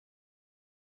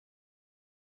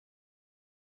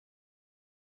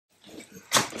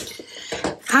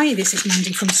Hi, this is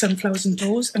Mandy from Sunflowers and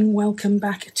Doors and welcome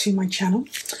back to my channel.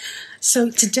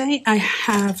 So today I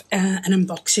have an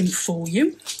unboxing for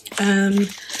you.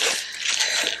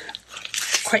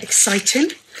 Quite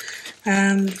exciting.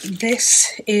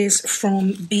 This is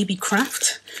from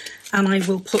Beebeecraft and I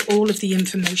will put all of the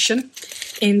information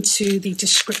into the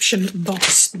description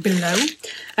box below.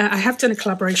 I have done a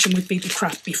collaboration with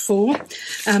Beebeecraft before,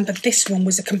 but this one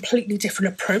was a completely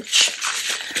different approach.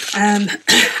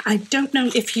 I don't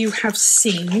know if you have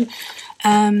seen,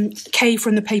 Kay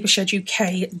from the Paper Shed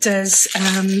UK does,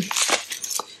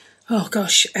 what do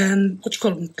you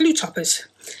call them, glue toppers,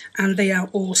 and they are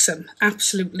awesome,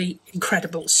 absolutely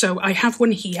incredible. So I have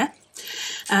one here,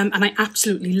 and I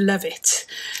absolutely love it,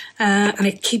 and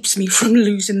it keeps me from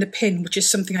losing the pin, which is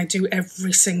something I do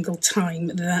every single time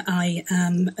that I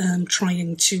am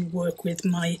trying to work with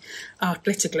my art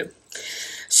glitter glue.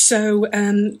 So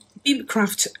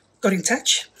Beebeecraft got in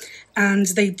touch and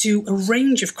they do a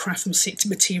range of craft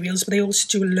materials, but they also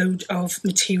do a load of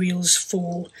materials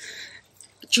for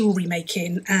jewellery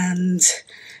making and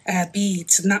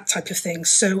beads and that type of thing.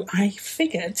 So I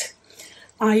figured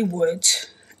I would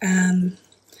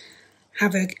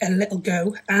have a little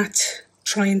go at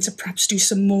trying to perhaps do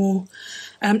some more,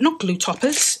 not glue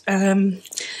toppers,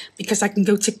 because I can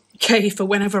go to Kay for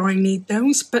whenever I need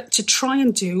those, but to try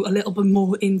and do a little bit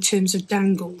more in terms of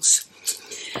dangles.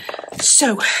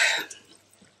 So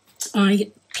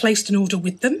I placed an order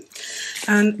with them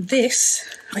and this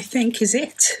I think is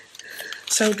it.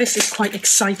 So this is quite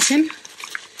exciting.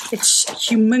 It's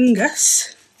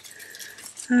humongous,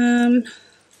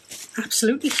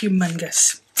 absolutely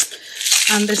humongous,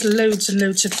 and there's loads and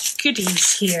loads of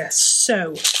goodies here,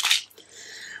 so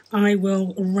I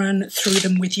will run through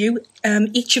them with you.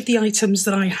 Each of the items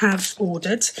that I have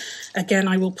ordered, again,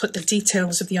 I will put the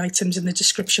details of the items in the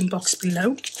description box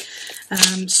below,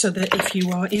 so that if you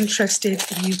are interested,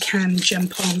 you can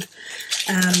jump on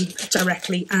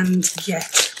directly and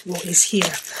get what is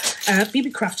here.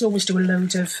 Beebeecraft always do a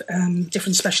load of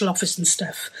different special offers and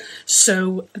stuff,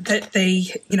 so that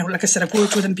they, you know, like I said, I've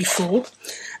worked with them before,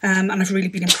 and I've really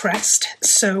been impressed.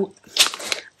 So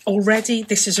already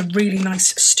this is a really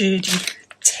nice sturdy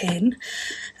tin,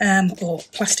 or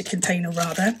plastic container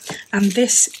rather, and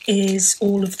this is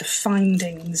all of the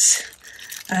findings.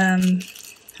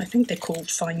 I think they're called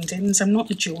findings. I'm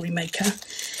not a jewellery maker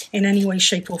in any way,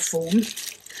 shape or form,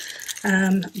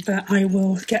 but I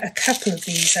will get a couple of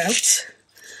these out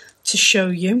to show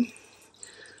you.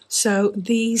 So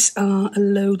these are a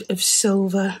load of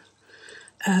silver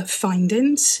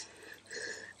findings,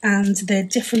 and they're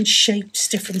different shapes,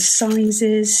 different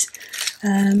sizes,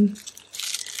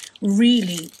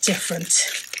 really different.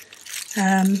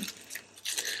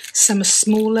 Some are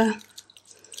smaller.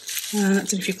 I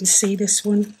don't know if you can see this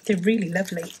one. They're really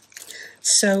lovely.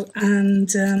 So, and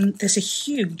there's a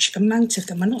huge amount of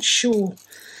them. I'm not sure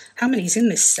how many's in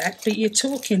this set, but you're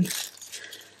talking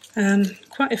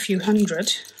quite a few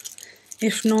hundred,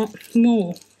 if not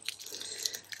more.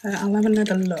 I'll have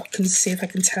another look and see if I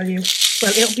can tell you.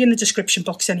 Well, it'll be in the description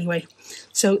box anyway.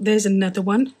 So there's another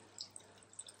one.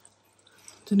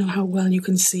 Don't know how well you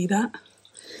can see that,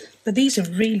 but these are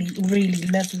really, really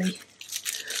lovely.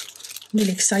 I'm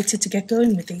really excited to get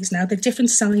going with these now. They're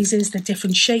different sizes, they're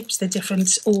different shapes, they're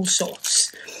different all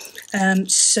sorts.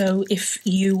 So if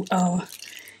you are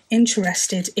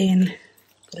interested in,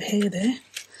 got a hair there,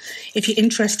 if you're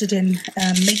interested in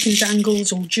making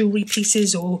dangles or jewellery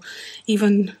pieces or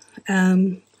even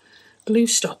glue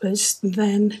stoppers,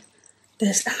 then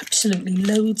there's absolutely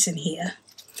loads in here.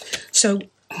 So,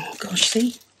 oh gosh,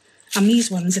 see? And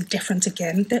these ones are different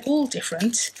again. They're all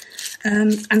different.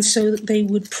 And so they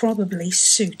would probably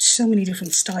suit so many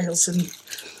different styles and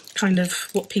kind of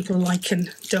what people like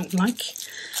and don't like.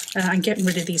 I'm getting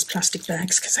rid of these plastic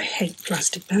bags because I hate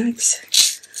plastic bags.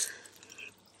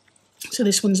 So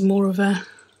this one's more of a,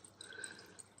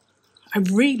 I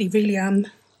really, really am,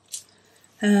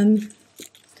 I'm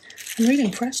really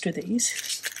impressed with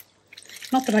these.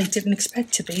 Not that I didn't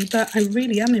expect to be, but I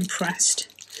really am impressed.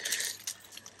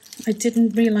 I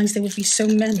didn't realise there would be so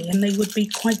many and they would be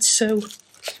quite so,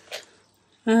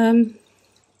 that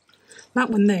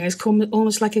one there is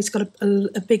almost like it's got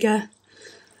a bigger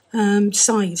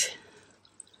side.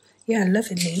 Yeah,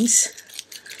 loving these.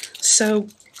 So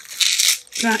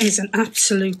that is an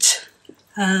absolute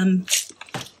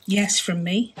yes from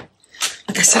me.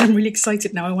 Like I said, I'm really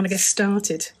excited now. I want to get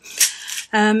started.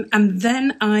 And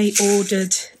then I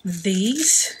ordered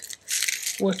these,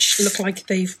 which look like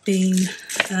they've been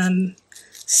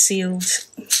sealed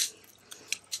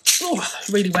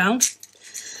really well.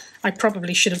 I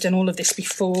probably should have done all of this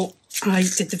before I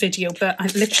did the video, but I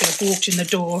literally walked in the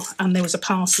door and there was a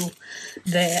parcel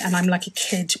there, and I'm like a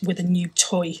kid with a new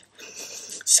toy.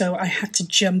 So I had to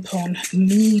jump on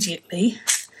immediately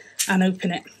and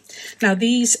open it. Now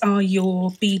these are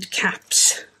your bead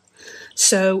caps.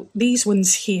 So these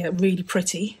ones here, really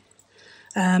pretty,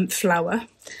 flower.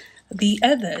 The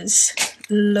others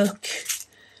look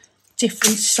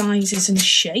different sizes and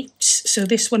shapes. So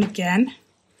this one again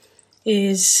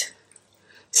is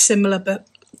similar but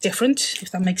different,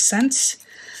 if that makes sense.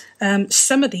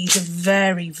 Some of these are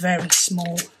very, very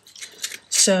small.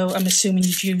 So I'm assuming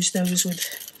you'd use those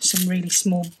with some really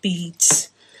small beads.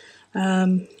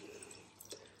 That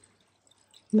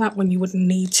one you wouldn't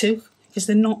need to, because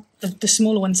they're not, the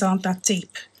smaller ones aren't that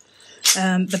deep.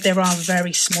 But there are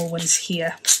very small ones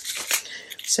here.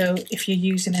 So if you're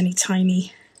using any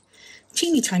teeny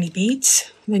tiny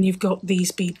beads, then you've got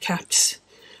these bead caps.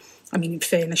 I mean, in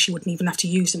fairness, you wouldn't even have to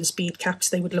use them as bead caps.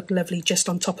 They would look lovely just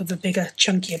on top of a bigger,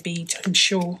 chunkier bead, I'm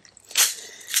sure.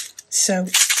 So,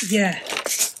 yeah,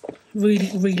 really,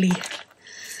 really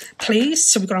pleased.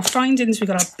 So we've got our findings, we've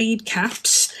got our bead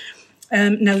caps.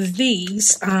 Now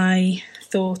these, I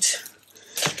thought,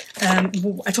 I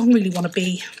don't really want to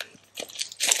be,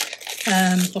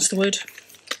 what's the word?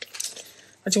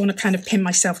 I don't want to kind of pin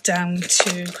myself down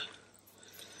to,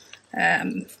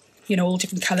 you know, all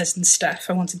different colours and stuff.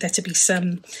 I wanted there to be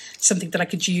something that I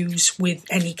could use with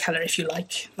any colour, if you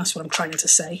like. That's what I'm trying to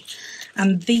say.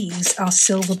 And these are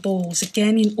silver balls,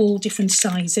 again in all different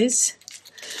sizes.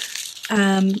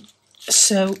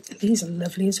 So these are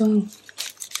lovely as well.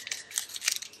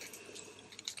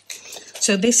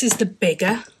 So this is the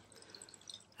bigger.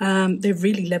 They're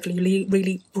really lovely,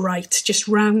 really bright, just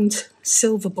round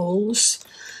silver balls.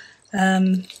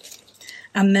 And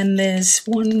then there's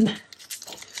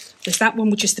that one,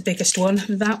 which is the biggest one.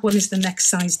 That one is the next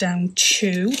size down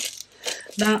 2.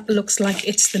 That looks like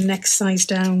it's the next size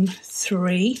down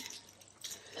 3.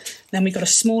 Then we've got a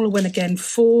smaller one again,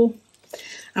 4.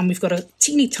 And we've got a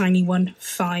teeny tiny one,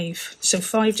 5. So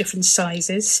 5 different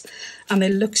sizes. And there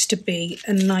looks to be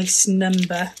a nice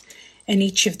number in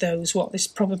each of those. What, there's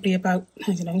probably about,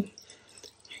 I don't know,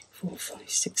 4, 5,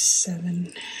 6,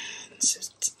 7. So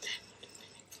it's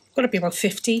got to be about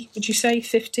 50, would you say?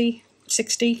 50,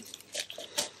 60?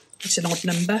 It's an odd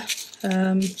number.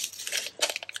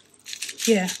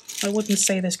 Yeah, I wouldn't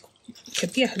say there's,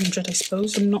 could be 100, I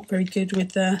suppose. I'm not very good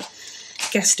with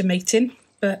guesstimating,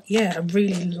 but yeah, I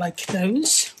really like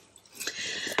those.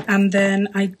 And then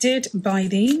I did buy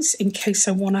these in case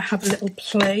I want to have a little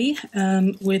play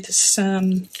with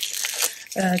some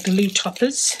glue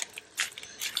toppers.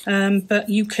 But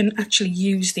you can actually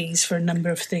use these for a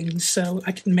number of things. So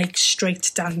I can make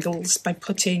straight dangles by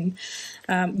putting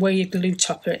where your glue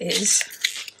topper is.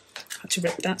 I had to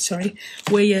rip that, sorry.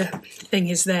 Where your thing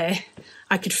is there,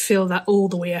 I could fill that all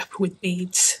the way up with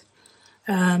beads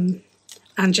and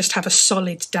just have a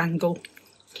solid dangle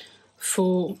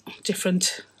for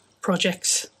different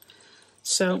projects.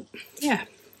 So yeah,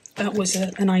 that was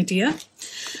an idea.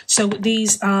 So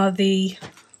these are the,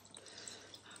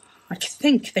 I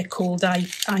think they're called, I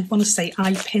want to say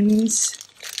eye pins.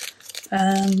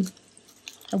 I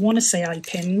want to say eye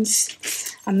pins.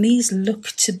 And these look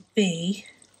to be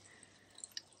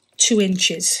 2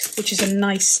 inches, which is a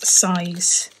nice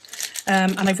size.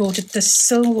 And I've ordered the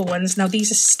silver ones. Now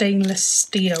these are stainless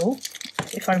steel,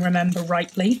 if I remember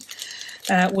rightly,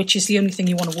 which is the only thing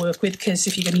you want to work with, because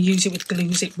if you're going to use it with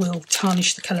glues, it will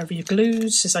tarnish the colour of your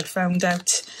glues, as I found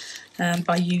out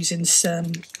by using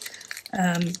some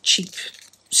cheap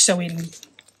sewing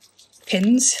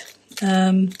pins.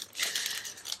 And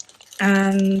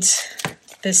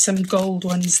there's some gold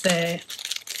ones there.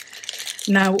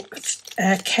 Now,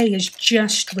 Kay has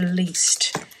just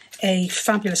released a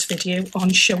fabulous video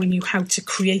on showing you how to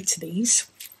create these.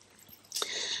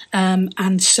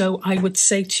 And so I would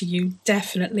say to you,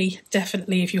 definitely,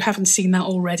 if you haven't seen that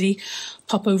already,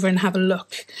 pop over and have a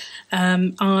look.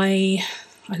 I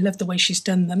love the way she's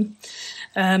done them.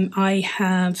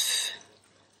 I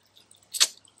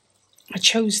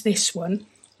chose this one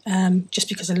just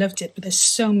because I loved it, but there's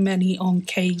so many on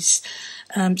Kay's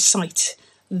site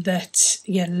that,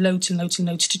 yeah, loads and loads and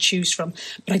loads to choose from.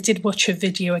 But I did watch her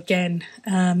video again,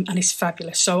 and it's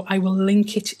fabulous. So I will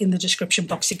link it in the description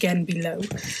box again below,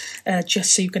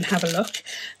 just so you can have a look.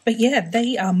 But yeah,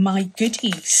 they are my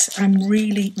goodies. I'm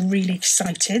really, really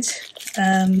excited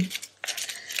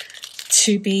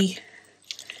to be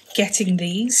getting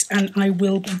these, and I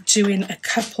will be doing a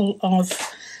couple of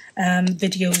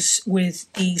videos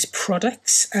with these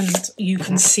products, and you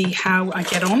can see how I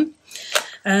get on.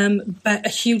 But a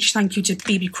huge thank you to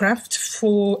Beebeecraft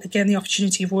for, again, the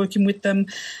opportunity of working with them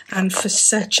and for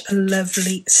such a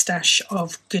lovely stash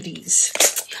of goodies.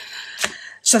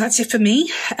 So that's it for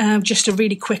me. Just a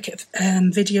really quick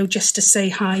video just to say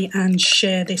hi and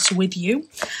share this with you.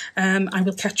 I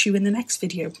will catch you in the next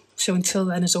video. So until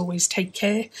then, as always, take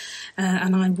care,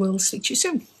 and I will speak to you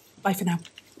soon. Bye for now.